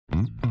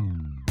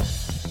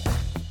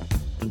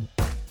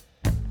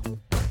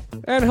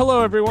And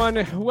hello,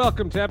 everyone.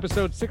 Welcome to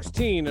episode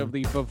 16 of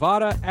the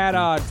Bovada at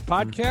Odds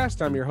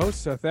podcast. I'm your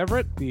host, Seth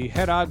Everett. The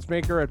head odds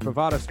maker at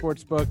Bovada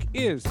Sportsbook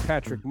is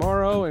Patrick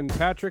Morrow. And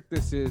Patrick,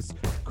 this is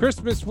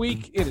Christmas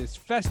week. It is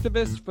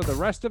Festivus for the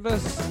rest of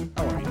us.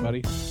 How are you,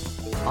 buddy?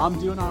 I'm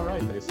doing all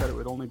right. They said it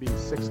would only be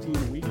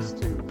 16 weeks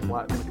to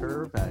flatten the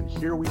curve, and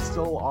here we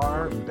still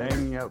are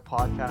banging out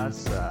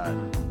podcasts.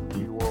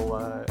 You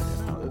will,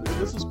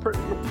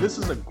 this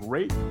is a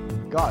great,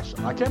 gosh,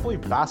 I can't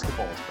believe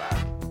basketball is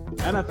back.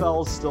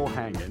 NFL is still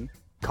hanging.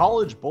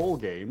 College bowl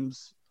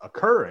games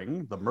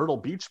occurring. The Myrtle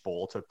Beach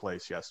Bowl took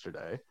place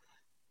yesterday.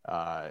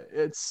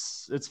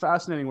 It's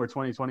fascinating where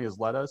 2020 has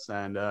led us,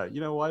 and you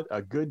know what?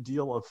 A good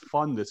deal of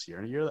fun this year,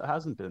 in a year that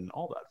hasn't been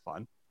all that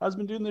fun. I've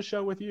been doing this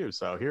show with you,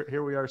 so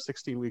here we are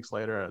 16 weeks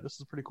later. This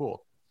is pretty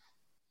cool.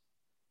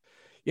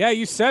 Yeah,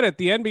 you said it,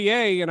 the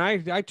NBA, and I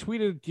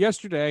tweeted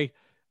yesterday,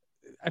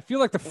 I feel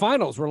like the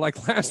finals were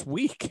like last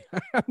week.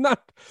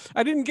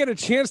 I didn't get a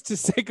chance to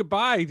say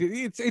goodbye.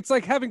 It's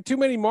like having too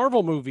many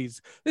Marvel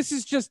movies. This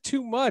is just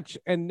too much.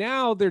 And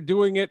now they're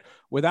doing it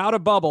without a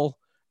bubble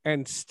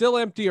and still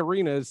empty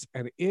arenas.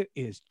 And it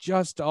is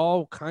just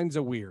all kinds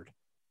of weird.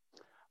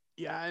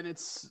 Yeah. And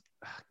it's,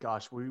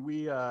 gosh,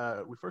 we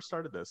first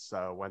started this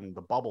when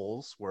the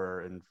bubbles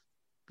were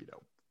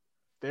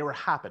they were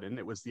happening.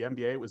 It was the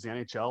NBA, it was the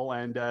NHL,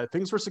 and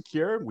things were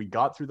secure. We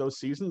got through those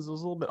seasons. It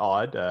was a little bit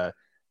odd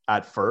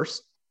at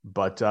first,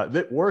 but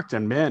it worked.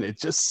 And man, it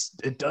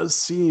does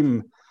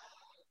seem,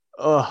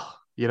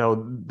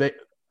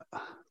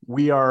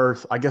 we are,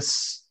 I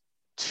guess,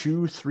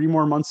 2-3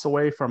 more months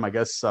away from,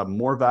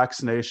 more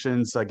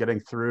vaccinations getting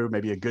through,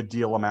 maybe a good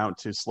deal amount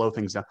to slow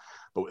things down.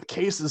 But with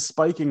cases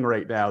spiking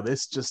right now,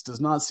 this just does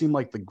not seem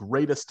like the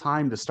greatest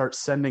time to start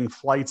sending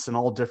flights in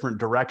all different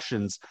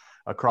directions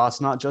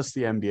across not just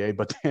the NBA,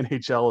 but the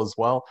NHL as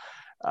well.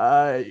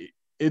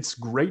 It's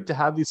great to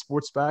have these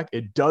sports back.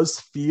 It does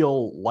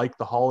feel like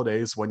the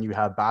holidays when you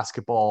have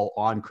basketball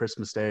on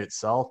Christmas Day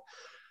itself.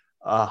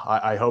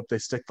 I hope they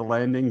stick the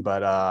landing,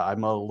 but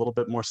I'm a little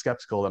bit more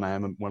skeptical than I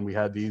am when we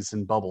had these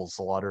in bubbles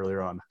a lot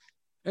earlier on.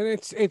 And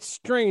it's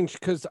strange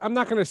because I'm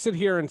not going to sit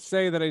here and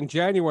say that in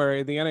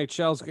January the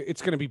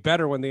it's going to be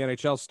better when the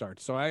NHL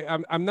starts. So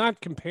I'm not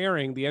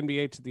comparing the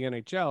NBA to the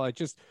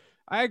NHL.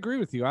 I agree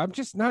with you. I'm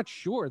just not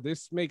sure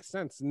this makes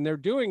sense. And they're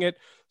doing it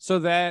so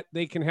that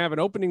they can have an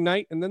opening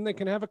night and then they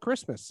can have a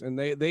Christmas. And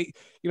the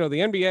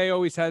NBA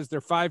always has their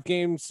 5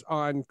 games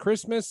on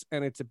Christmas,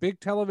 and it's a big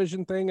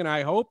television thing. And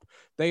I hope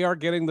they are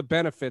getting the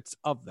benefits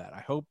of that. I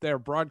hope they're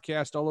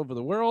broadcast all over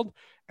the world,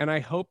 and I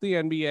hope the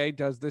NBA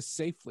does this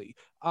safely.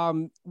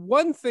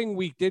 One thing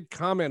we did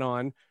comment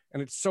on,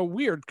 and it's so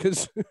weird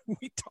because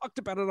we talked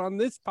about it on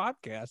this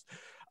podcast,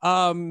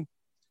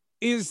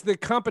 is the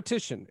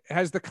competition.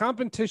 Has the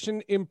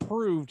competition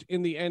improved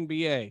in the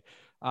NBA?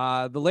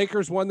 The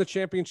Lakers won the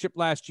championship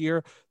last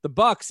year. The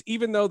Bucks,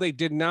 even though they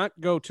did not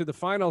go to the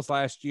finals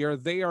last year,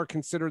 they are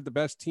considered the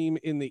best team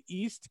in the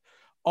East.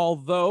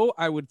 Although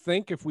I would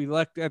think if we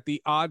looked at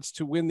the odds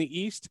to win the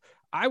East,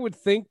 I would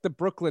think the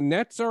Brooklyn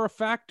Nets are a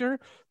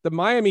factor. The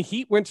Miami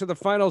Heat went to the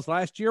finals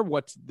last year.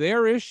 What's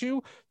their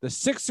issue? The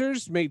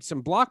Sixers made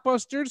some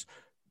blockbusters.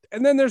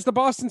 And then there's the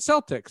Boston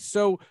Celtics.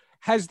 So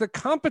has the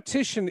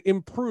competition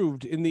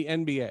improved in the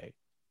NBA?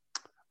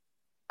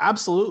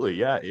 Absolutely.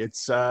 Yeah.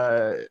 It's,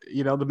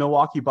 the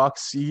Milwaukee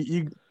Bucks,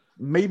 you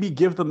maybe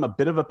give them a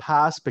bit of a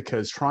pass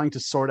because trying to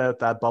sort out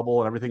that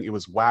bubble and everything, it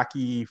was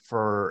wacky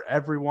for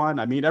everyone.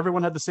 I mean,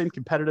 everyone had the same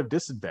competitive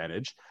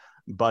disadvantage,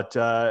 but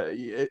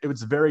it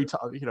was very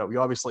tough. We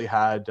obviously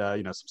had,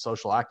 some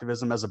social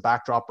activism as a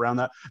backdrop around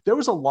that. There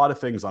was a lot of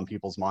things on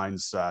people's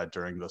minds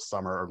during the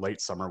summer or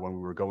late summer when we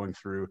were going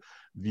through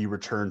the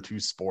return to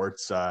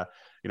sports.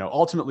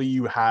 Ultimately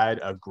you had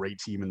a great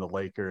team in the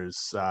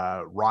Lakers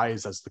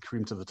rise as the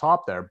cream to the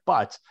top there.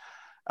 But,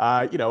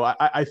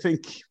 I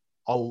think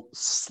a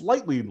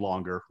slightly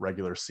longer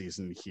regular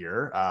season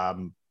here,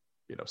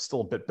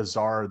 still a bit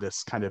bizarre,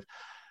 this kind of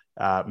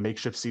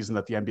makeshift season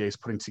that the NBA is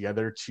putting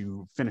together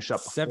to finish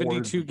up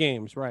 72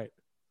 games, right?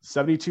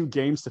 72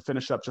 games to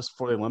finish up just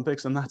for the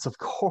Olympics. And that's, of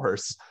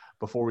course,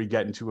 before we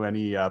get into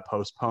any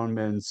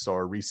postponements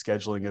or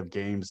rescheduling of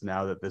games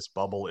now that this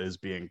bubble is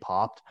being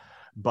popped.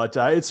 But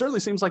it certainly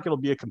seems like it'll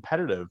be a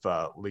competitive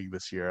league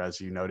this year, as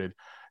you noted.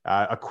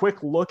 A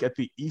quick look at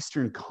the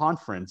Eastern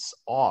Conference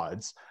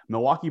odds.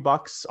 Milwaukee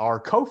Bucks are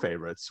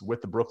co-favorites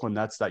with the Brooklyn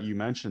Nets that you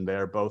mentioned.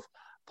 They're both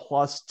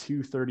plus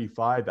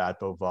 235 at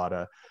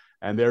Bovada.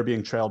 And they're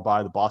being trailed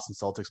by the Boston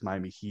Celtics,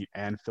 Miami Heat,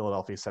 and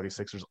Philadelphia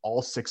 76ers,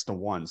 all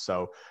 6-1.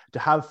 So to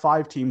have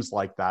 5 teams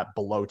like that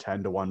below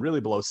 10-1,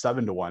 really below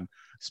 7-1,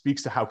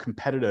 speaks to how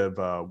competitive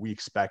we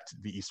expect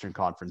the Eastern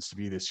Conference to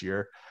be this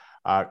year.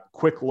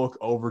 Quick look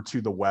over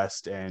to the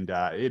West, and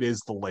it is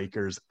the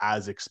Lakers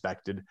as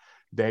expected.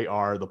 They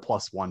are the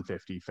plus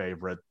 150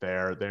 favorite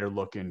there. They're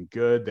looking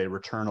good. They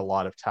return a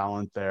lot of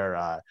talent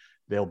there.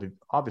 They'll be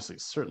obviously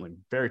certainly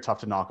very tough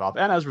to knock off.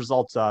 And as a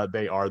result,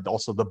 they are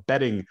also the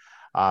betting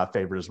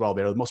favorite as well.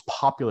 They're the most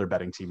popular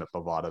betting team at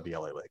Bovada, the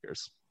LA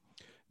Lakers.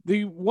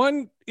 The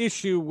one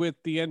issue with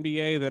the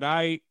NBA that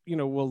I,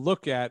 will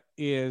look at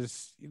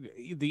is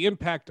the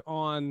impact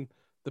on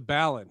the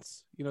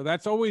balance.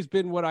 That's always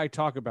been what I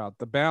talk about,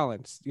 the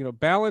balance.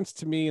 Balance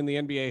to me in the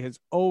NBA has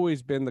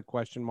always been the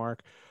question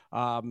mark.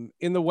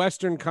 In the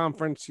Western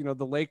Conference,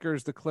 the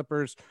Lakers, the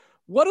Clippers,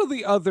 what are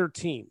the other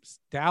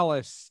teams?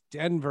 Dallas,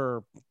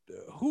 Denver,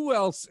 who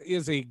else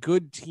is a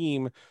good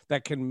team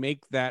that can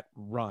make that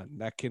run,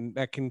 that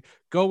can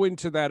go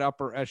into that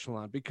upper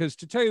echelon? Because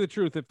to tell you the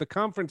truth, if the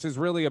conference is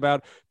really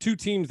about two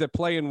teams that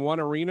play in one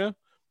arena,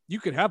 you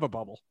could have a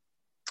bubble.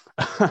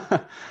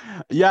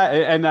 Yeah,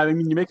 and I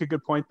mean, you make a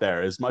good point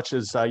there. As much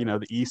as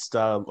the East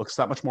looks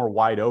that much more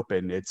wide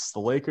open, it's the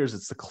Lakers,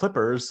 it's the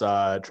Clippers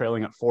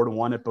trailing at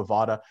 4-1 at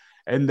Bovada,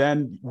 and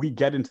then we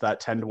get into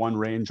that 10-1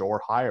 range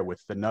or higher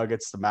with the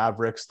Nuggets, the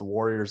Mavericks, the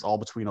Warriors, all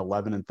between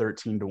 11 and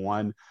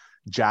 13-1.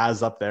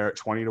 Jazz up there at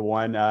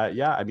 20-1.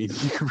 Yeah, I mean,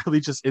 you can really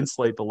just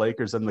insulate the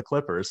Lakers and the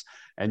Clippers,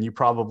 and you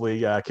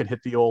probably can hit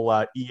the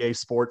old EA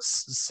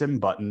Sports sim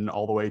button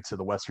all the way to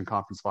the Western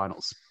Conference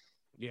Finals.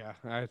 Yeah,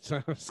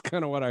 it's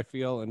kind of what I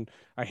feel, and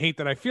I hate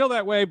that I feel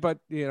that way, but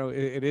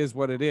it is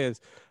what it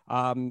is.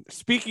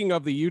 Speaking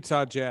of the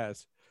Utah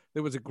Jazz,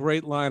 there was a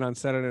great line on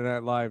Saturday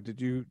Night Live.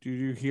 Did you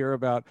hear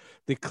about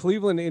the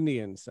Cleveland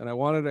Indians? And I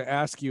wanted to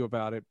ask you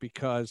about it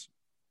because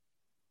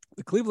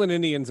the Cleveland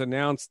Indians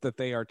announced that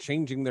they are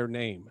changing their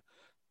name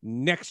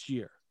next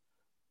year.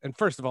 And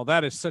first of all,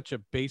 that is such a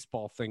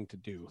baseball thing to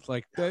do.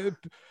 Like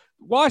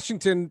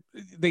Washington,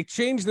 they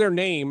changed their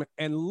name,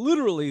 and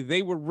literally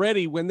they were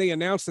ready when they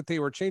announced that they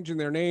were changing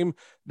their name.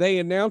 They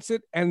announced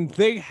it, and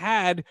they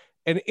had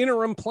an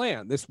interim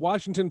plan, this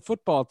Washington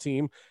football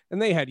team,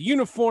 and they had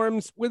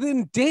uniforms.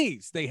 Within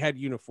days, they had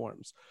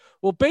uniforms.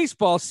 Well,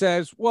 baseball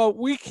says, well,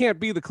 we can't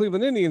be the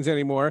Cleveland Indians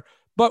anymore,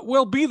 but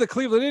we'll be the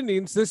Cleveland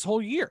Indians this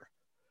whole year.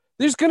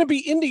 There's going to be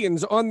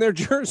Indians on their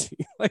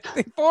jersey. Like,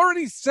 they've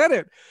already said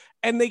it,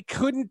 and they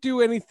couldn't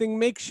do anything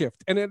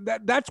makeshift. And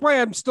that's why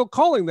I'm still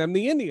calling them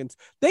the Indians.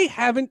 They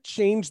haven't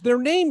changed their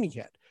name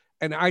yet.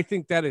 And I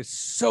think that is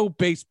so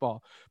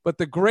baseball. But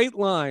the great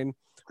line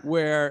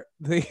where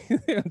they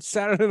on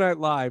Saturday Night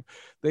Live,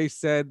 they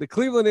said the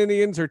Cleveland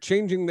Indians are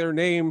changing their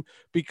name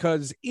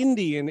because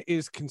Indian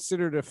is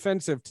considered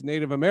offensive to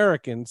Native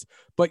Americans,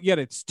 but yet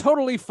it's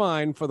totally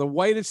fine for the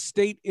whitest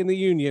state in the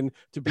union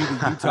to be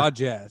the Utah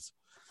Jazz.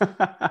 Oh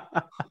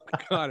my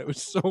God, it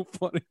was so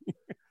funny.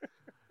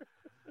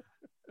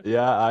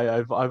 Yeah,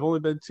 I've only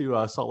been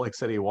to Salt Lake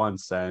City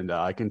once, and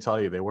I can tell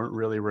you they weren't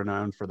really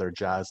renowned for their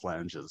jazz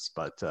lounges,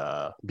 but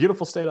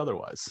beautiful state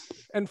otherwise.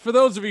 And for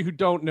those of you who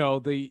don't know,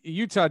 the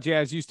Utah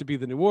Jazz used to be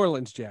the New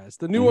Orleans Jazz.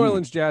 The New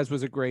Orleans Jazz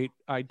was a great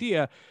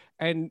idea,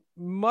 and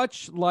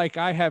much like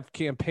I have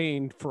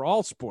campaigned for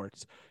all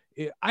sports,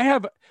 I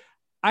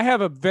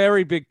have a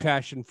very big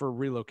passion for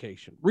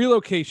relocation.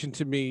 Relocation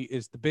to me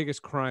is the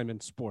biggest crime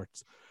in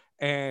sports,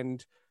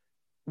 and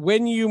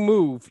when you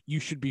move, you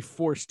should be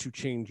forced to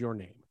change your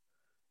name.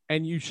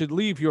 And you should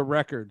leave your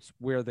records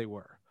where they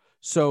were.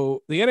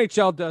 So the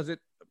NHL does it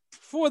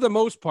for the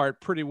most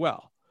part pretty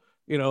well.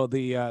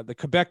 The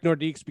Quebec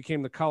Nordiques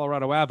became the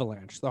Colorado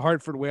Avalanche. The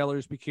Hartford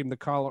Whalers became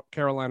the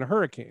Carolina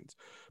Hurricanes.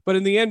 But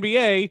in the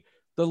NBA,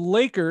 the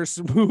Lakers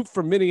moved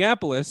from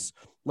Minneapolis,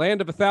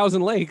 land of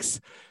 1,000 lakes.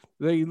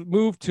 They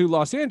moved to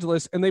Los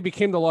Angeles, and they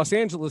became the Los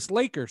Angeles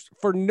Lakers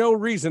for no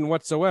reason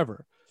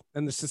whatsoever.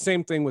 And it's the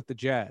same thing with the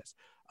Jazz.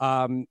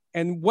 And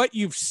what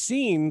you've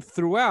seen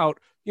throughout,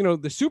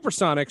 the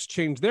Supersonics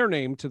changed their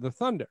name to the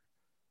Thunder,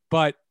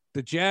 but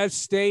the Jazz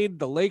stayed,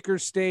 the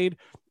Lakers stayed,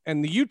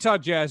 and the Utah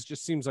Jazz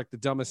just seems like the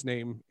dumbest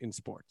name in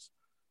sports.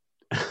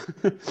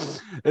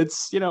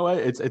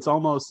 It's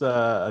almost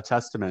a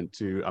testament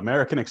to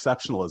American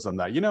exceptionalism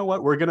that,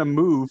 we're going to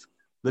move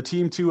the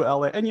team to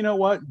LA. And you know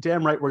what?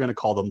 Damn right, we're going to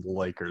call them the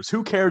Lakers.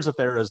 Who cares if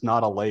there is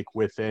not a lake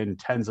within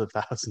tens of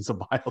thousands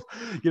of miles?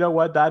 You know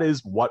what? That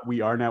is what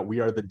we are now. We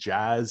are the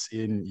Jazz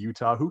in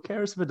Utah. Who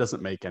cares if it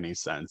doesn't make any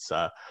sense?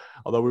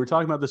 Although we were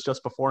talking about this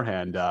just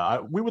beforehand,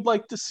 we would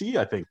like to see,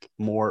 I think,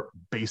 more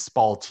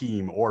baseball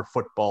team or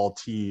football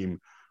team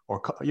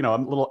or, a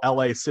little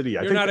LA city.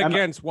 You're not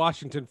against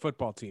Washington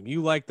football team.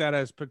 You like that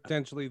as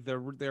potentially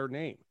their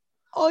name.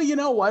 Oh, you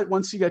know what?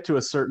 Once you get to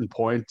a certain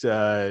point,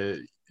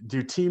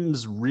 do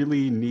teams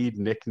really need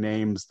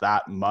nicknames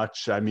that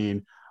much? I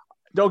mean,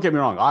 don't get me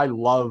wrong. I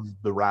love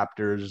the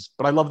Raptors,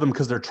 but I love them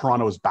because they're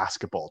Toronto's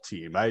basketball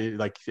team. I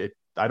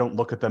don't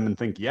look at them and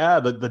think, yeah,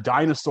 the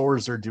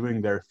dinosaurs are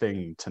doing their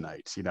thing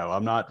tonight.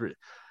 I'm not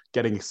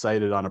getting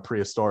excited on a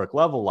prehistoric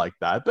level like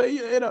that, but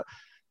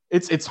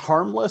it's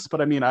harmless. But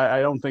I mean,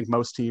 I don't think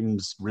most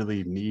teams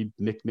really need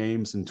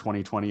nicknames in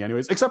 2020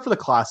 anyways, except for the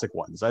classic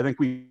ones. I think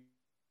we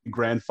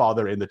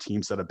grandfather in the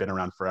teams that have been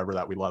around forever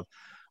that we love.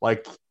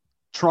 Like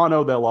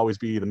Toronto, they'll always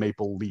be the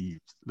Maple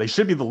Leaves. They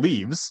should be the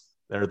Leaves.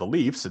 They're the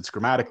Leafs. It's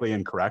grammatically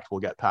incorrect. We'll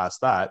get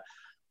past that.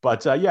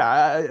 But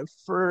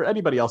for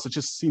anybody else, it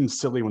just seems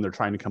silly when they're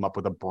trying to come up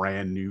with a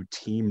brand new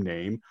team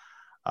name.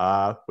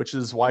 which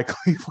is why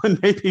Cleveland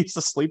maybe is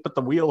asleep at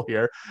the wheel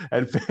here,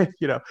 and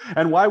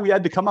and why we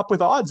had to come up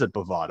with odds at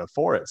Bovada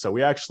for it. So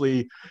we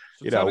actually,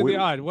 so tell me the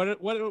odd.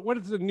 What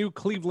is the new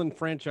Cleveland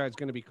franchise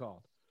going to be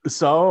called?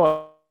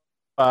 So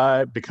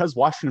because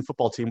Washington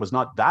football team was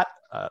not that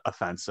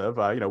offensive,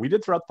 we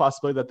did throw out the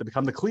possibility that they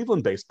become the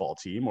Cleveland baseball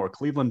team or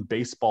Cleveland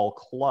baseball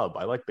club.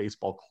 I like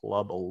baseball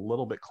club a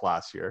little bit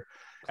classier.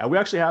 And we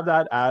actually have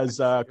that as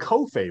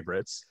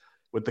co-favorites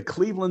with the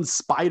Cleveland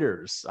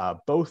Spiders.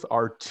 Both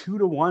are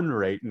 2-1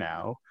 right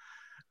now.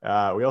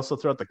 We also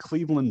throw out the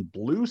Cleveland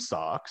Blue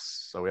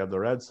Sox. So we have the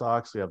Red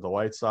Sox, we have the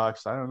White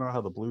Sox. I don't know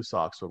how the Blue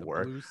Sox would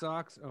work. Blue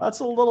Sox? Oh. That's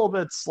a little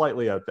bit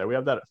slightly out there. We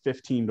have that at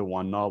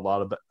 15-1. Not a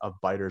lot of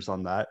biters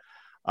on that.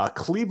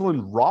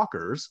 Cleveland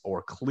Rockers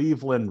or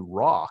Cleveland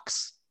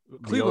Rocks.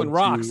 Cleveland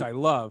Rocks, I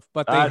love,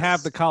 but they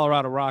have the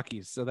Colorado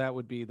Rockies, so that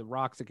would be the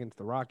Rocks against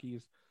the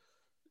Rockies.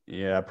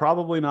 Yeah,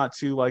 probably not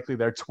too likely.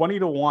 They're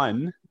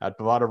 20-1 at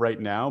Bovada right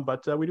now,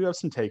 but we do have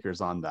some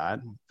takers on that.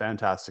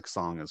 Fantastic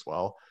song as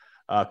well.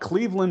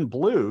 Cleveland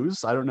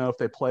Blues. I don't know if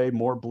they play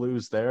more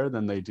blues there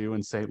than they do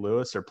in St.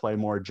 Louis or play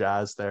more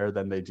jazz there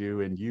than they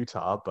do in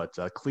Utah, but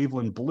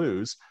Cleveland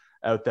Blues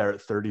out there at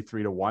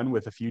 33-1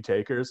 with a few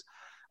takers.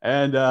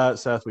 And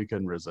Seth, we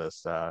couldn't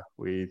resist.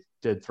 We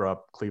did throw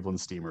up Cleveland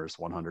Steamers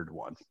 100-1.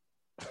 Cleveland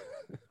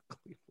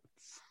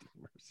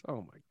Steamers.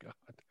 Oh my God.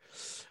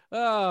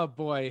 Oh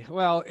boy.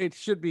 Well, it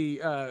should be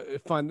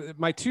fun.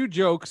 My two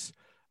jokes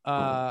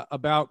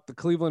about the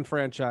Cleveland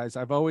franchise.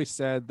 I've always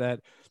said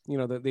that,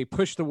 that they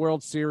pushed the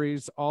World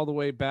Series all the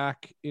way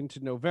back into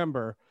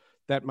November,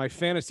 that my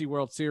fantasy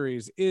World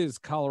Series is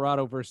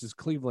Colorado versus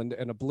Cleveland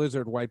and a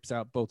blizzard wipes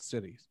out both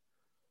cities.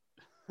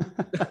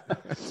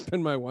 That's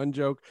been my one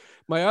joke.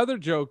 My other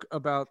joke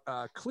about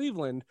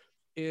Cleveland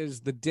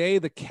is the day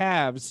the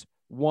Cavs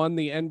won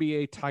the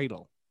NBA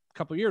title a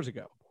couple of years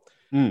ago.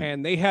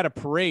 And they had a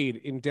parade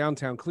in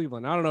downtown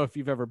Cleveland. I don't know if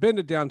you've ever been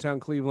to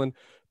downtown Cleveland,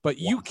 but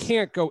you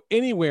can't go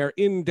anywhere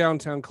in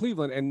downtown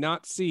Cleveland and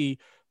not see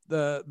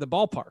the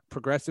ballpark,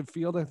 Progressive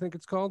Field, I think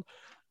it's called.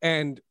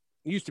 And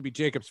it used to be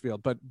Jacobs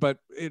Field, but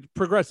it's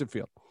Progressive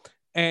Field.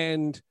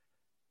 And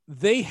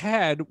they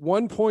had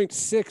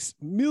 1.6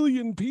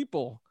 million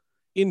people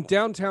in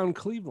downtown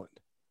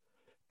Cleveland.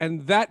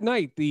 And that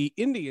night, the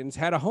Indians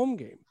had a home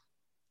game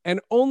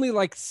and only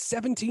like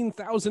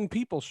 17,000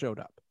 people showed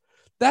up.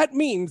 That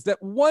means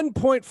that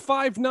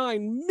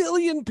 1.59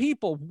 million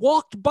people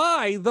walked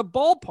by the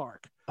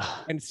ballpark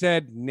and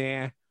said,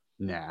 nah,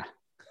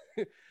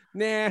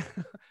 a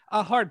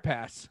hard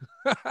pass.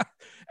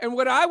 And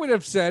what I would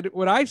have said,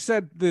 what I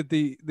said that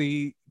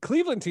the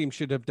Cleveland team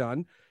should have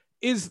done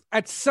is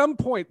at some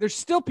point, there's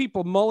still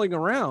people mulling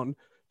around.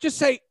 Just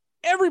say,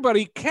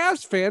 everybody,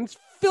 Cavs fans,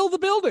 fill the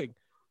building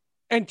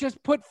and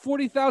just put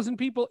 40,000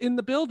 people in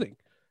the building.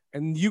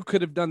 And you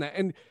could have done that.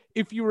 And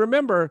if you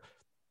remember,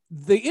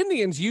 the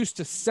Indians used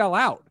to sell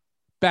out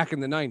back in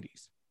the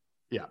 90s.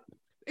 Yeah.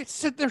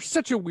 They're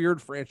such a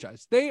weird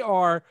franchise.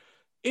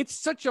 It's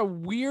such a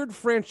weird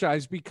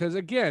franchise because,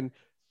 again,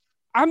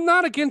 I'm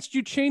not against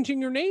you changing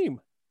your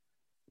name,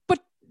 but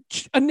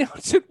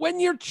announce it when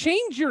you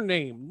change your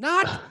name,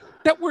 not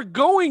that we're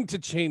going to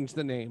change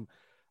the name.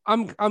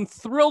 I'm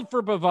thrilled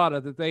for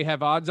Bovada that they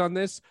have odds on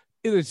this.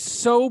 It is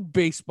so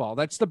baseball.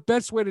 That's the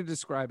best way to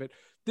describe it.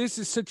 This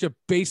is such a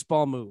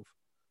baseball move.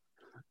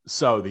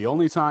 So the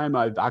only time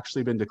I've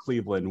actually been to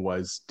Cleveland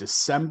was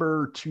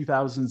December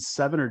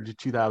 2007 or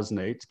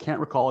 2008. Can't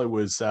recall. It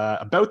was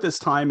about this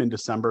time in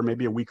December,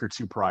 maybe a week or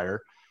two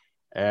prior.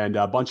 And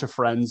a bunch of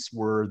friends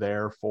were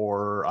there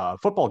for a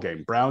football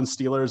game.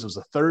 Browns-Steelers. It was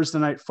a Thursday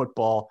night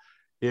football.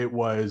 It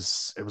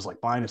was like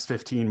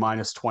 -15,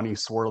 -20,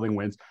 swirling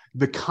winds.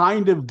 The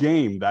kind of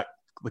game that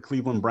the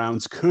Cleveland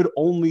Browns could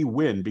only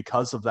win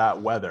because of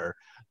that weather.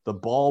 The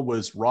ball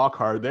was rock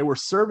hard. They were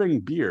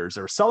serving beers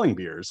or selling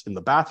beers in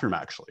the bathroom,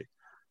 actually,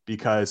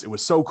 because it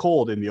was so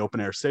cold in the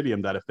open air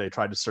stadium that if they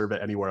tried to serve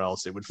it anywhere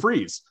else, it would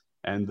freeze.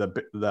 And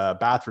the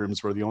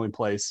bathrooms were the only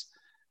place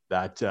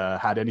that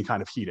had any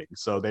kind of heating.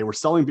 So they were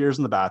selling beers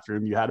in the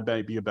bathroom. You had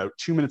to be about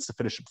 2 minutes to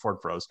finish it before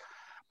it froze.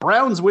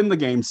 Browns win the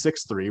game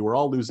 6-3. We're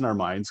all losing our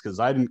minds because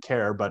I didn't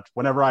care. But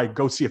whenever I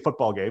go see a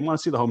football game, I want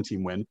to see the home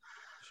team win.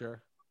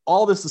 Sure.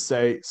 All this to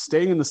say,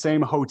 staying in the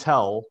same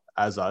hotel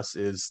as us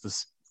is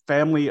this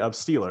family of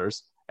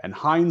Steelers, and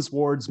Hines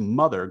Ward's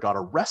mother got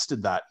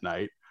arrested that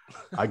night.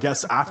 I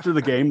guess after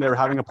the game, they were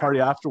having a party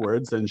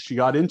afterwards, and she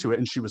got into it,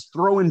 and she was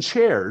throwing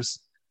chairs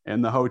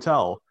in the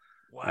hotel.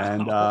 Wow.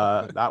 And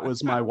that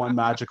was my one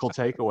magical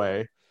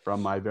takeaway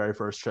from my very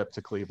first trip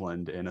to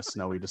Cleveland in a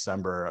snowy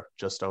December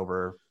just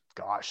over,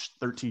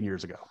 13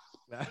 years ago.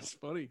 That's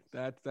funny.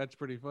 That's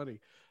pretty funny.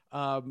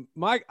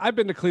 I've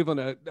been to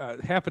Cleveland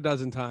half a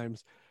dozen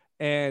times,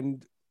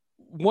 and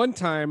one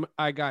time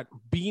I got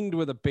beamed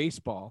with a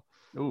baseball.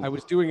 Ooh. I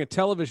was doing a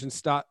television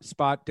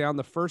spot down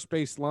the first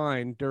base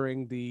line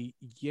during the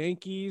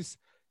Yankees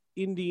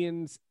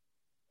Indians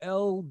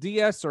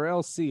LDS or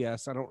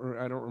LCS. I don't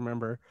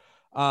remember.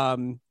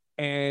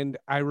 And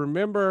I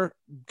remember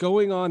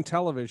going on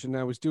television.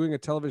 I was doing a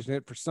television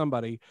hit for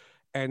somebody,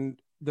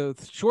 and the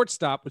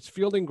shortstop was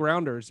fielding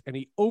grounders, and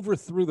he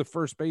overthrew the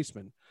first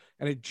baseman,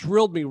 and it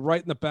drilled me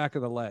right in the back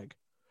of the leg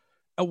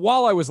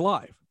while I was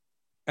live,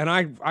 and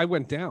I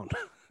went down.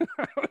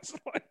 I was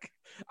like,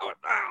 I went,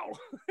 ow,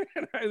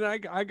 and I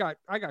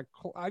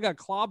got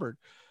clobbered.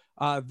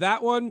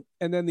 That one,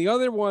 and then the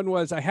other one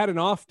was I had an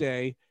off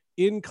day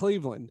in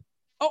Cleveland.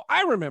 Oh,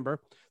 I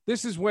remember.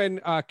 This is when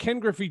Ken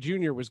Griffey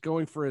Jr. was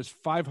going for his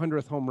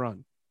 500th home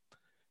run,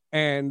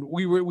 and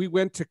we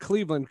went to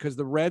Cleveland because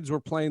the Reds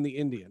were playing the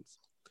Indians,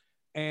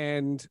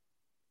 and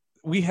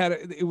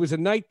it was a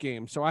night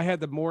game, so I had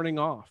the morning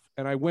off,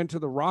 and I went to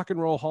the Rock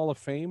and Roll Hall of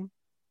Fame.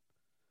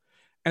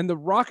 And the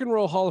Rock and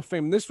Roll Hall of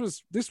Fame, this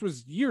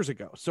was years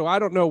ago, so I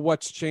don't know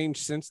what's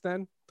changed since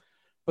then,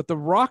 but the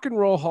Rock and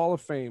Roll Hall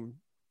of Fame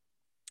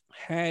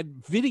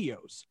had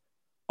videos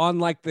on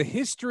like the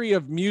history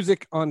of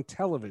music on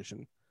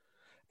television,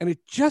 and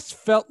it just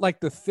felt like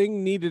the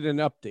thing needed an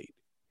update.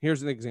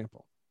 Here's an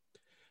example.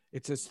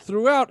 It says,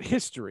 throughout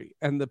history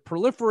and the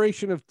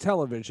proliferation of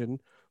television,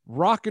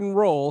 rock and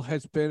roll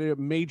has been a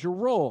major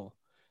role.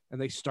 And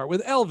they start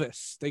with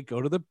Elvis. They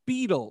go to the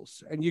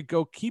Beatles, and you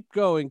go, keep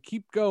going.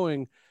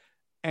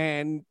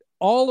 And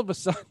all of a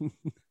sudden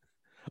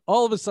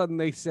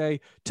they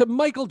say to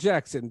Michael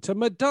Jackson, to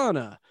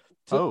Madonna.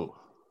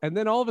 And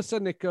then all of a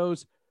sudden it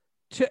goes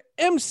to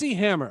MC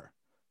Hammer.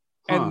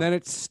 And then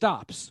it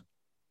stops.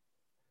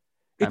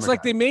 It's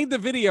like they made the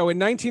video in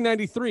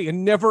 1993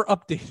 and never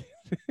updated.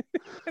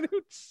 And it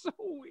was so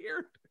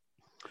weird.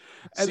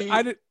 And See,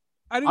 I didn't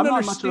I'm not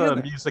understand much of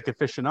a music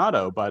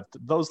aficionado, but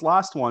those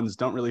last ones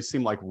don't really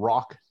seem like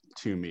rock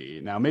to me.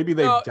 Now, maybe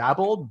they've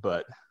dabbled,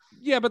 but...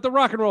 Yeah, but the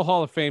Rock and Roll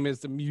Hall of Fame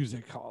is the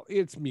music hall.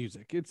 It's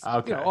music. It's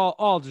okay.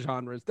 All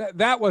genres.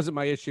 That wasn't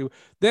my issue.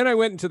 Then I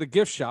went into the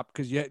gift shop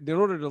because in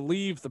order to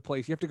leave the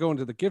place, you have to go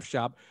into the gift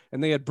shop,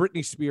 and they had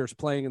Britney Spears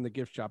playing in the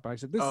gift shop. I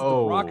said, "This is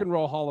the Rock and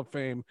Roll Hall of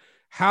Fame.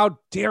 How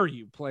dare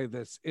you play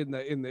this in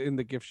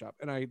the gift shop?"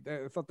 And I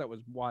thought that was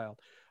wild.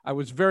 I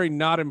was very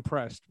not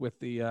impressed with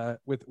the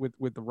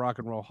with the Rock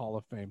and Roll Hall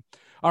of Fame.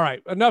 All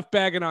right, enough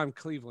bagging on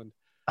Cleveland.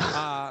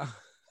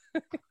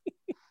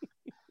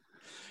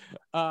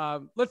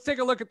 Let's take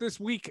a look at this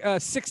week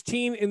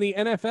 16 in the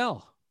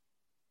NFL.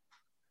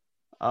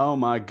 Oh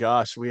my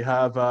gosh, we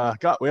have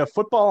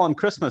football on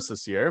Christmas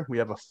this year. We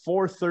have a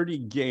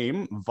 4:30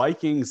 game,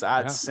 Vikings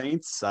at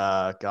Saints.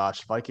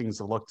 Vikings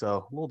have looked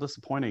a little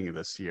disappointing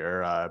this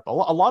year. A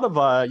lot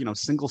of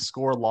single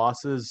score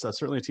losses.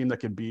 Certainly a team that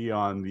could be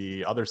on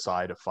the other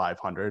side of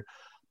 500.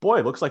 Boy,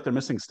 it looks like they're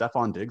missing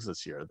Stephon Diggs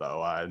this year,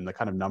 though, and the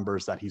kind of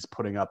numbers that he's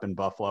putting up in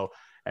Buffalo,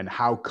 and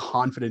how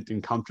confident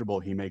and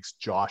comfortable he makes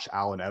Josh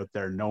Allen out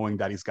there, knowing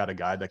that he's got a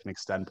guy that can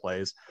extend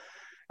plays.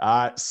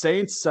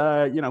 Saints,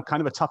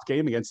 kind of a tough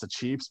game against the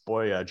Chiefs.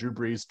 Boy, Drew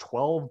Brees,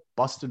 12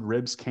 busted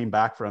ribs came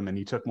back from, and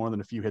he took more than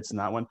a few hits in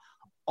that one.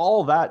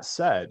 All that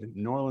said,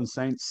 New Orleans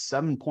Saints,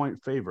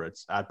 7-point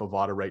favorites at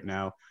Bovada right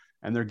now,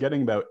 and they're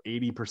getting about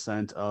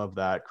 80% of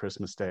that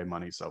Christmas Day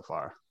money so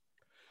far.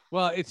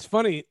 Well, it's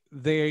funny.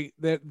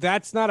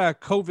 That's not a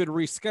COVID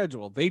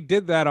reschedule. They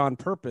did that on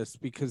purpose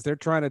because they're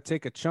trying to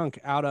take a chunk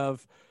out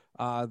of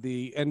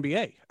the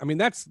NBA. I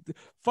mean,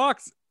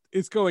 Fox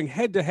is going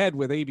head to head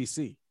with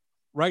ABC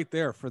right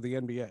there for the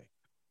NBA.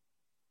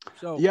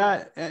 So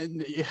yeah, and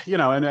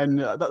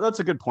that's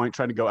a good point.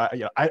 Trying to go,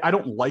 I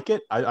don't like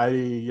it.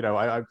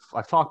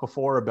 I've talked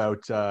before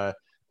about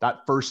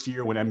that first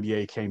year when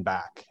NBA came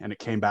back, and it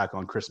came back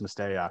on Christmas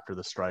Day after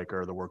the strike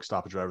or the work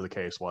stoppage, whatever the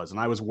case was. And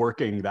I was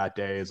working that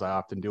day, as I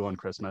often do on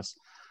Christmas.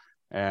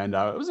 And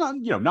I was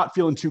not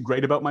feeling too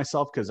great about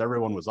myself because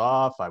everyone was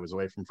off. I was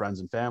away from friends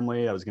and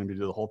family. I was going to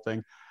do the whole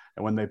thing.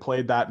 And when they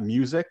played that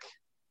music,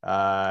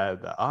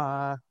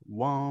 I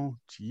want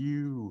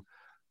you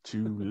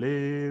to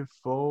live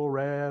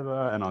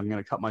forever. And I'm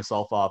going to cut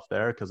myself off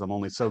there because I'm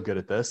only so good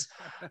at this.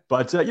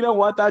 But you know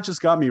what? That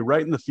just got me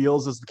right in the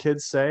feels, as the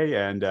kids say.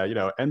 And,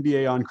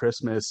 NBA on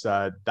Christmas,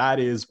 that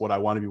is what I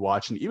want to be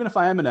watching. Even if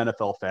I am an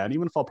NFL fan,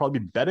 even if I'll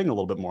probably be betting a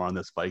little bit more on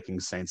this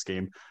Vikings-Saints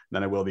game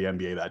than I will the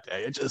NBA that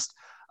day. It just,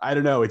 I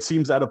don't know. It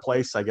seems out of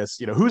place, I guess.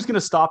 Who's going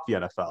to stop the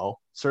NFL?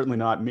 Certainly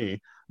not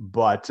me.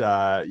 But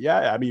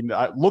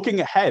looking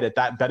ahead at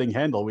that betting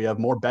handle, we have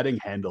more betting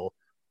handle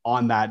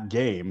on that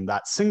game,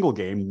 that single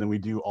game, than we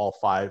do all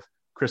 5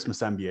 Christmas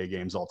NBA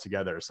games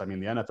altogether. So, the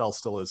NFL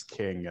still is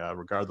king,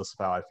 regardless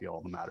of how I feel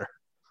on the matter.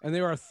 And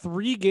there are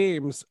 3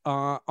 games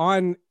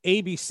on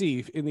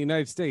ABC in the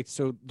United States,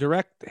 so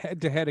direct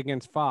head-to-head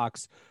against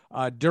Fox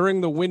during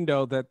the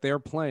window that they're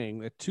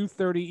playing. At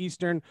 2:30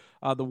 Eastern,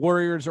 the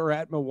Warriors are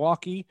at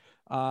Milwaukee.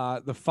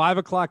 The 5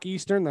 o'clock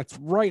Eastern, that's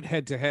right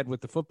head-to-head with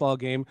the football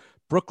game,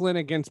 Brooklyn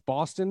against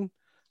Boston.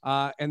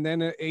 And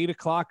then at 8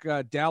 o'clock,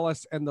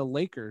 Dallas and the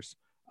Lakers.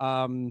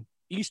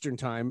 Eastern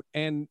time.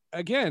 And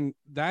again,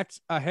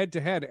 that's a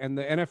head-to-head, and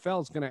the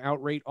NFL is going to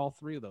outrate all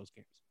 3 of those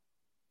games.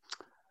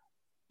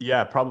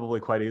 Yeah,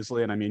 probably quite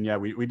easily.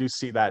 And we do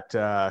see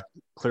that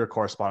clear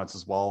correspondence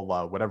as well.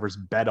 Whatever's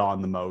bet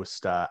on the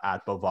most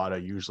at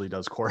Bovada usually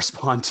does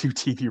correspond to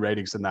TV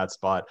ratings in that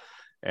spot.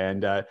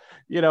 And,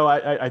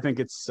 I think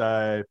it's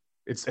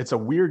it's a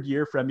weird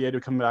year for NBA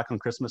to come back on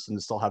Christmas and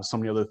to still have so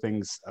many other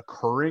things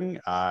occurring,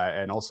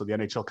 and also the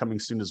NHL coming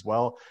soon as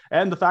well.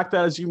 And the fact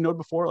that, as you noted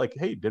before, like,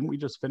 hey, didn't we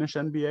just finish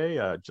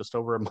NBA just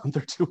over a month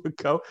or two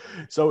ago?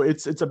 So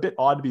it's a bit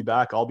odd to be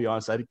back. I'll be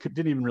honest,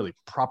 didn't even really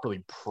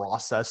properly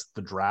process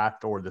the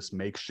draft or this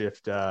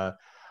makeshift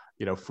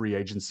free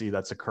agency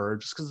that's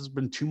occurred, just because there's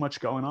been too much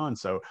going on.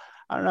 So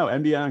I don't know,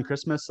 NBA on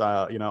Christmas,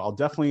 I'll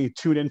definitely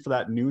tune in for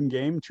that noon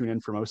game, tune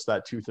in for most of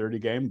that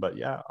 2:30 game. But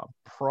yeah, I'm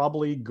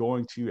probably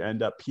going to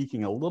end up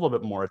peaking a little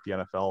bit more at the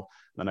NFL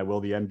than I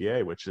will the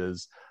NBA, which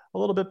is a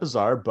little bit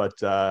bizarre. But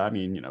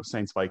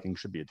Saints-Vikings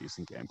should be a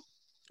decent game.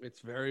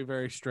 It's very,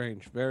 very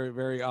strange. Very,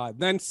 very odd.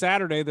 Then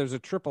Saturday, there's a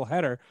triple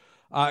header,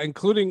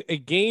 including a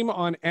game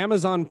on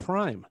Amazon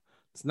Prime.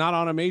 It's not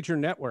on a major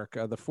network,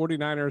 the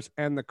 49ers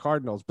and the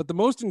Cardinals. But the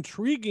most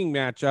intriguing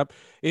matchup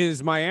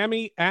is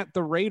Miami at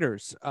the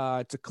Raiders.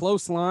 It's a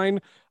close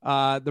line.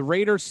 The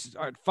Raiders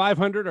at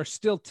 500 are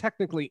still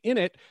technically in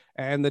it,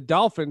 and the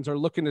Dolphins are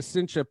looking to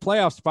cinch a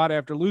playoff spot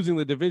after losing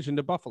the division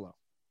to Buffalo.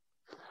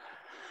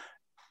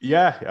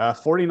 Yeah,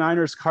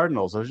 49ers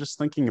Cardinals. I was just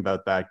thinking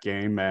about that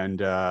game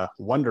and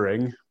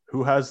wondering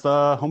who has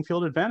the home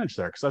field advantage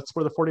there, because that's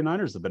where the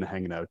 49ers have been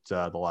hanging out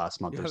the last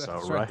month or so,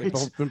 right? They've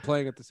both been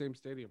playing at the same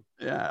stadium.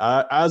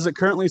 Yeah, as it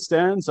currently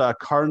stands,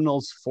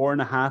 Cardinals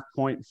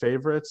 4.5-point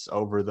favorites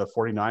over the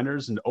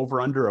 49ers, and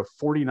over-under of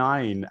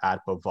 49 at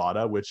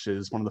Bovada, which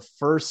is one of the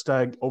first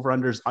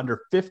over-unders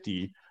under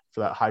 50 for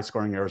that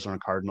high-scoring Arizona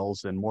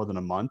Cardinals in more than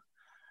a month.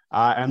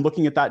 And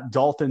looking at that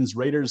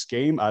Dolphins-Raiders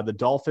game, the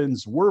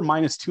Dolphins were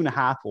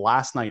 -2.5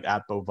 last night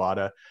at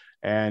Bovada.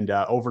 And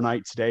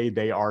overnight today,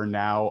 they are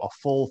now a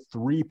full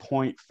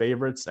 3-point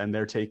favorites, and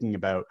they're taking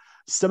about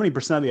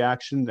 70% of the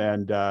action.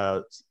 And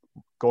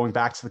going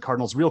back to the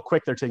Cardinals real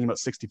quick, they're taking about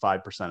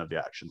 65% of the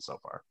action so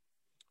far.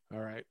 All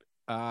right.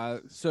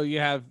 So you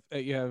have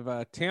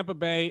Tampa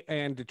Bay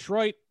and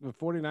Detroit, the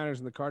 49ers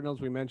and the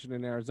Cardinals we mentioned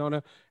in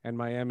Arizona, and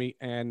Miami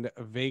and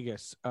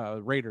Vegas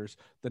Raiders,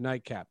 the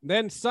nightcap.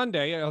 Then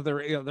Sunday, are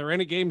there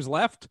any games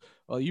left?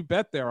 Well, you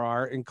bet there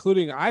are,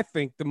 including, I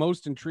think, the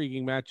most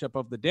intriguing matchup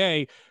of the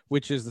day,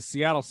 which is the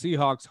Seattle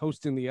Seahawks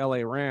hosting the LA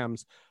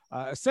Rams,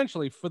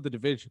 essentially for the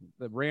division.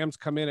 The Rams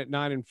come in at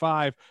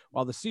 9-5,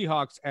 while the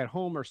Seahawks at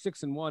home are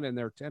 6-1, and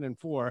they're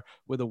 10-4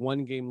 with a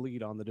 1-game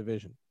lead on the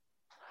division.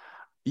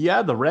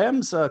 Yeah, the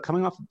Rams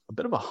coming off a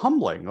bit of a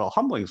humbling. Well,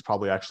 humbling is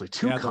probably actually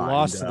too kind. The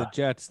loss to the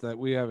Jets that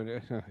we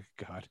haven't. Oh,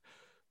 God,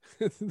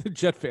 the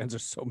Jet fans are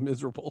so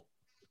miserable.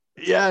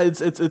 Yeah,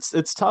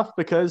 it's tough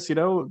because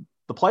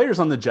the players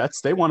on the Jets,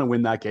 they want to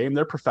win that game.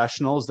 They're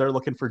professionals. They're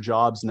looking for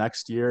jobs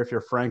next year. If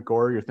you're Frank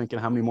Gore, you're thinking,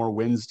 how many more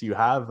wins do you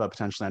have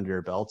potentially under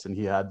your belt? And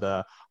he had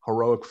the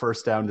heroic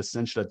first down to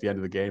cinch it at the end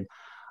of the game.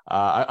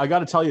 I got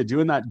to tell you,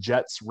 doing that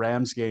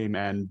Jets-Rams game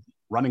and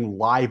running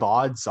live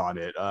odds on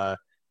it,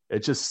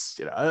 it just,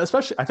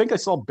 especially, I think I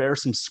still bear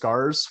some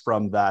scars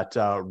from that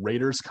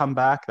Raiders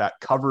comeback, that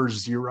cover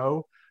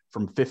 0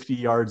 from 50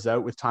 yards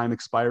out with time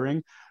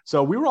expiring.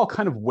 So we were all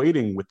kind of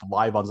waiting with the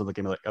live odds of the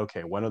game, like,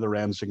 okay, when are the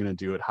Rams going to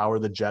do it? How are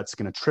the Jets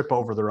going to trip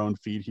over their own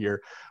feet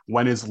here?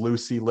 When is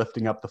Lucy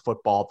lifting up the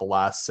football at the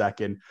last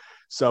second?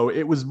 So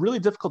it was really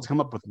difficult to come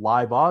up with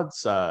live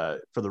odds for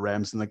the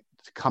Rams and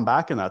to come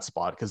back in that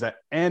spot, because at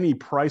any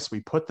price we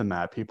put them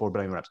at, people are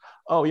betting the Rams.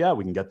 Oh yeah,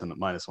 we can get them at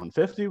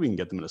 -150. We can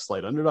get them at a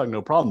slight underdog,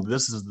 no problem.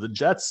 This is the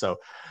Jets. So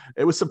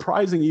it was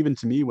surprising even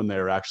to me when they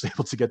were actually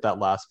able to get that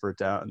last first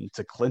down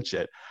to clinch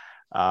it.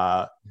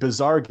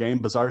 Bizarre game,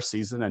 bizarre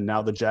season, and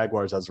now the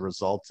Jaguars, as a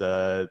result,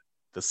 the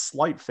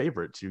slight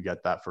favorite to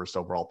get that first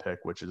overall pick,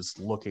 which is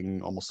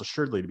looking almost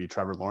assuredly to be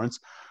Trevor Lawrence.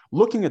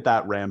 Looking at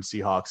that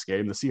Rams-Seahawks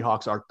game, the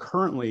Seahawks are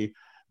currently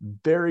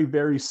very,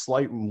 very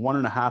slight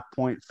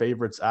 1.5-point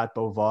favorites at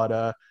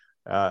Bovada.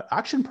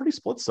 Action pretty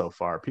split so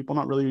far. People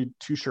not really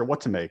too sure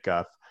what to make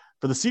of.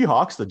 For the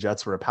Seahawks, the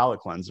Jets were a palate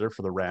cleanser.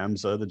 For the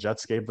Rams, the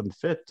Jets gave them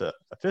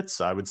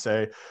fits. I would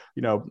say,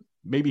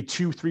 maybe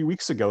 2-3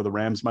 weeks ago, the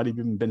Rams might have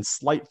even been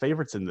slight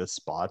favorites in this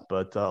spot,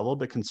 but a little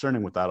bit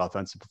concerning with that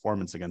offensive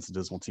performance against a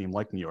dismal team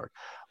like New York.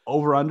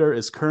 Over-under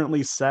is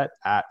currently set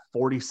at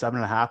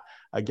 47.5.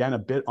 Again, a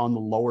bit on the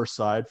lower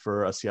side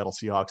for a Seattle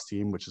Seahawks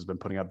team, which has been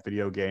putting up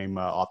video game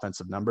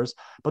offensive numbers.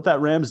 But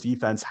that Rams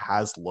defense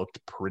has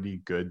looked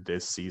pretty good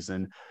this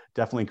season.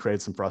 Definitely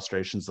created some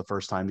frustrations the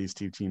first time these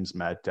two teams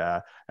met,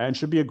 and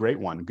should be a great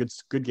one.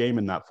 Good game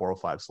in that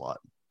 405 slot.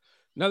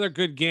 Another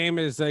good game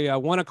is a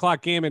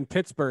 1:00 game in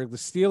Pittsburgh. The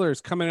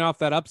Steelers coming off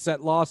that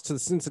upset loss to the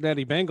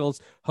Cincinnati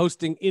Bengals,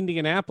 hosting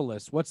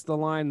Indianapolis. What's the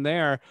line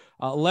there?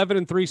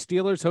 11-3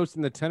 Steelers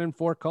hosting the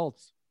 10-4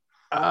 Colts.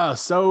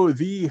 So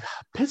the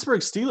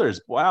Pittsburgh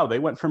Steelers, wow, they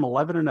went from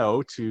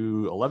 11-0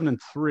 to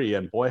 11-3,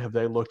 and boy, have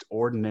they looked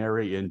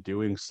ordinary in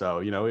doing so.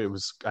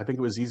 I think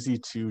it was easy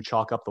to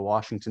chalk up the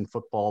Washington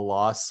football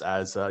loss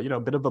as a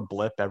bit of a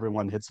blip.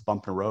 Everyone hits a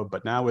bump in the road,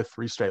 but now with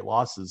 3 straight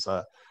losses,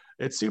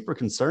 it's super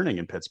concerning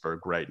in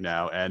Pittsburgh right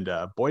now. And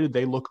boy, did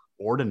they look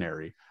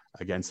ordinary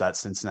against that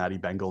Cincinnati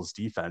Bengals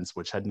defense,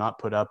 which had not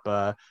put up,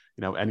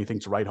 anything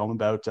to write home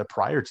about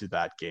prior to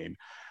that game.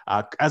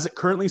 As it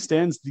currently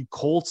stands, the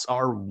Colts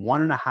are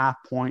 1.5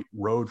 point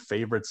road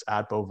favorites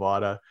at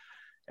Bovada.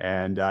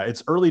 And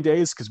it's early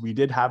days because we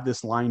did have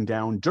this line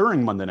down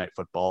during Monday Night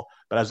Football.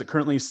 But as it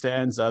currently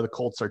stands, the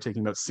Colts are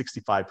taking about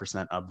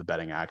 65% of the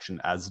betting action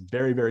as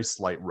very, very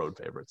slight road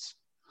favorites.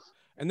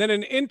 And then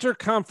an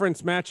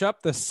interconference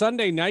matchup, the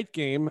Sunday night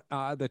game,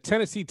 the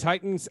Tennessee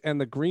Titans and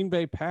the Green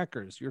Bay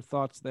Packers. Your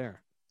thoughts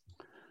there?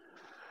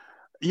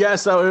 Yeah,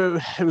 so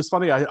it was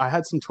funny. I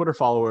had some Twitter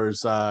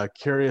followers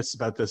curious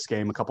about this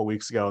game a couple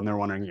weeks ago, and they're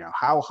wondering,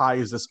 how high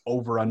is this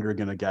over-under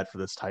going to get for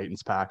this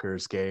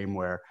Titans-Packers game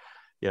where,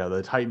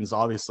 the Titans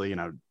obviously,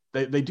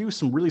 they do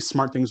some really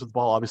smart things with the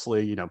ball.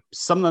 Obviously,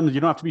 some of them you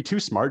don't have to be too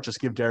smart. Just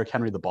give Derrick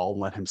Henry the ball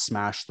and let him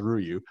smash through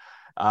you.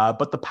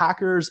 But the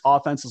Packers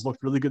offense has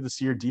looked really good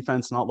this year.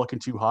 Defense not looking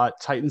too hot.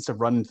 Titans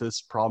have run into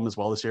this problem as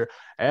well this year.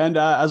 And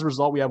as a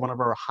result, we have one of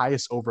our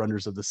highest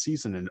over-unders of the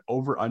season, an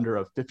over-under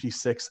of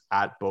 56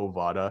 at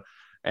Bovada.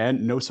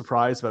 And no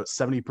surprise, about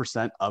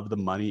 70% of the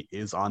money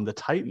is on the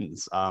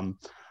Titans.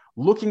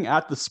 Looking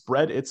at the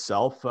spread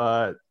itself,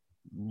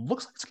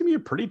 looks like it's going to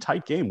be a pretty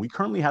tight game. We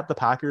currently have the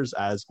Packers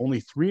as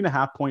only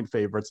 3.5 point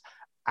favorites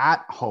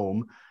at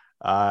home.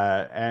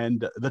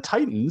 And the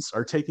Titans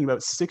are taking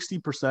about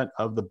 60%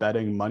 of the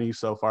betting money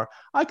so far.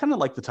 I kind of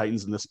like the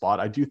Titans in this spot.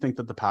 I do think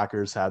that the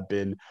Packers have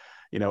been,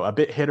 a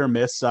bit hit or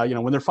miss.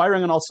 When they're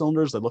firing on all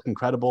cylinders, they look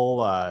incredible.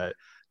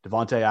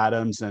 Devontae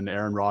Adams and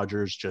Aaron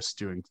Rodgers just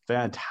doing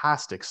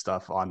fantastic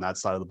stuff on that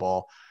side of the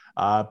ball.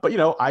 But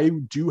I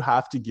do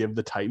have to give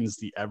the Titans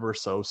the ever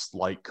so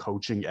slight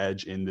coaching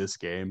edge in this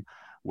game,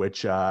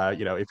 which,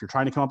 if you're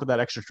trying to come up with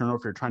that extra turnover,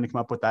 if you're trying to come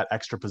up with that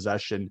extra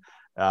possession,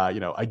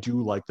 I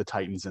do like the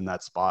Titans in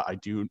that spot. I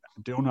do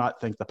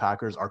not think the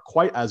Packers are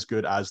quite as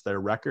good as their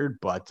record,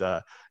 but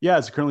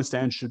as it currently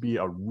stands, should be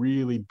a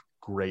really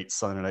great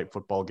Sunday Night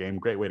Football game.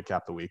 Great way to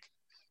cap the week.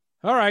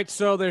 All right,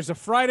 so there's a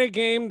Friday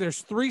game,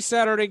 there's 3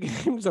 Saturday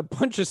games, a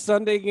bunch of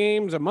Sunday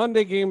games, a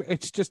Monday game.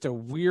 It's just a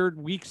weird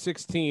Week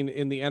 16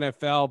 in the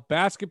NFL.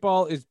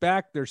 Basketball is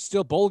back. There's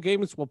still bowl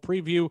games. We'll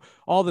preview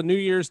all the New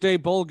Year's Day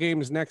bowl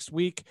games next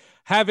week.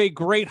 Have a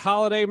great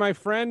holiday, my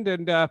friend.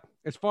 And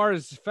as far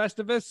as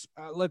Festivus,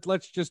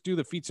 let's just do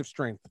the feats of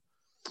strength.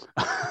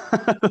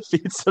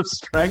 Feats of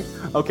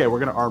strength? Okay, we're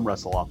going to arm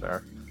wrestle off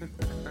air.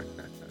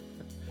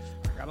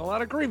 I got a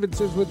lot of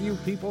grievances with you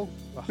people.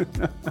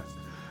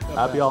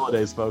 Happy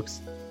holidays,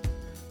 folks.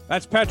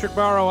 That's Patrick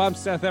Morrow. I'm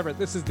Seth Everett.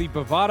 This is the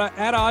Bovada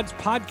at Odds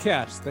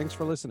podcast. Thanks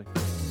for listening.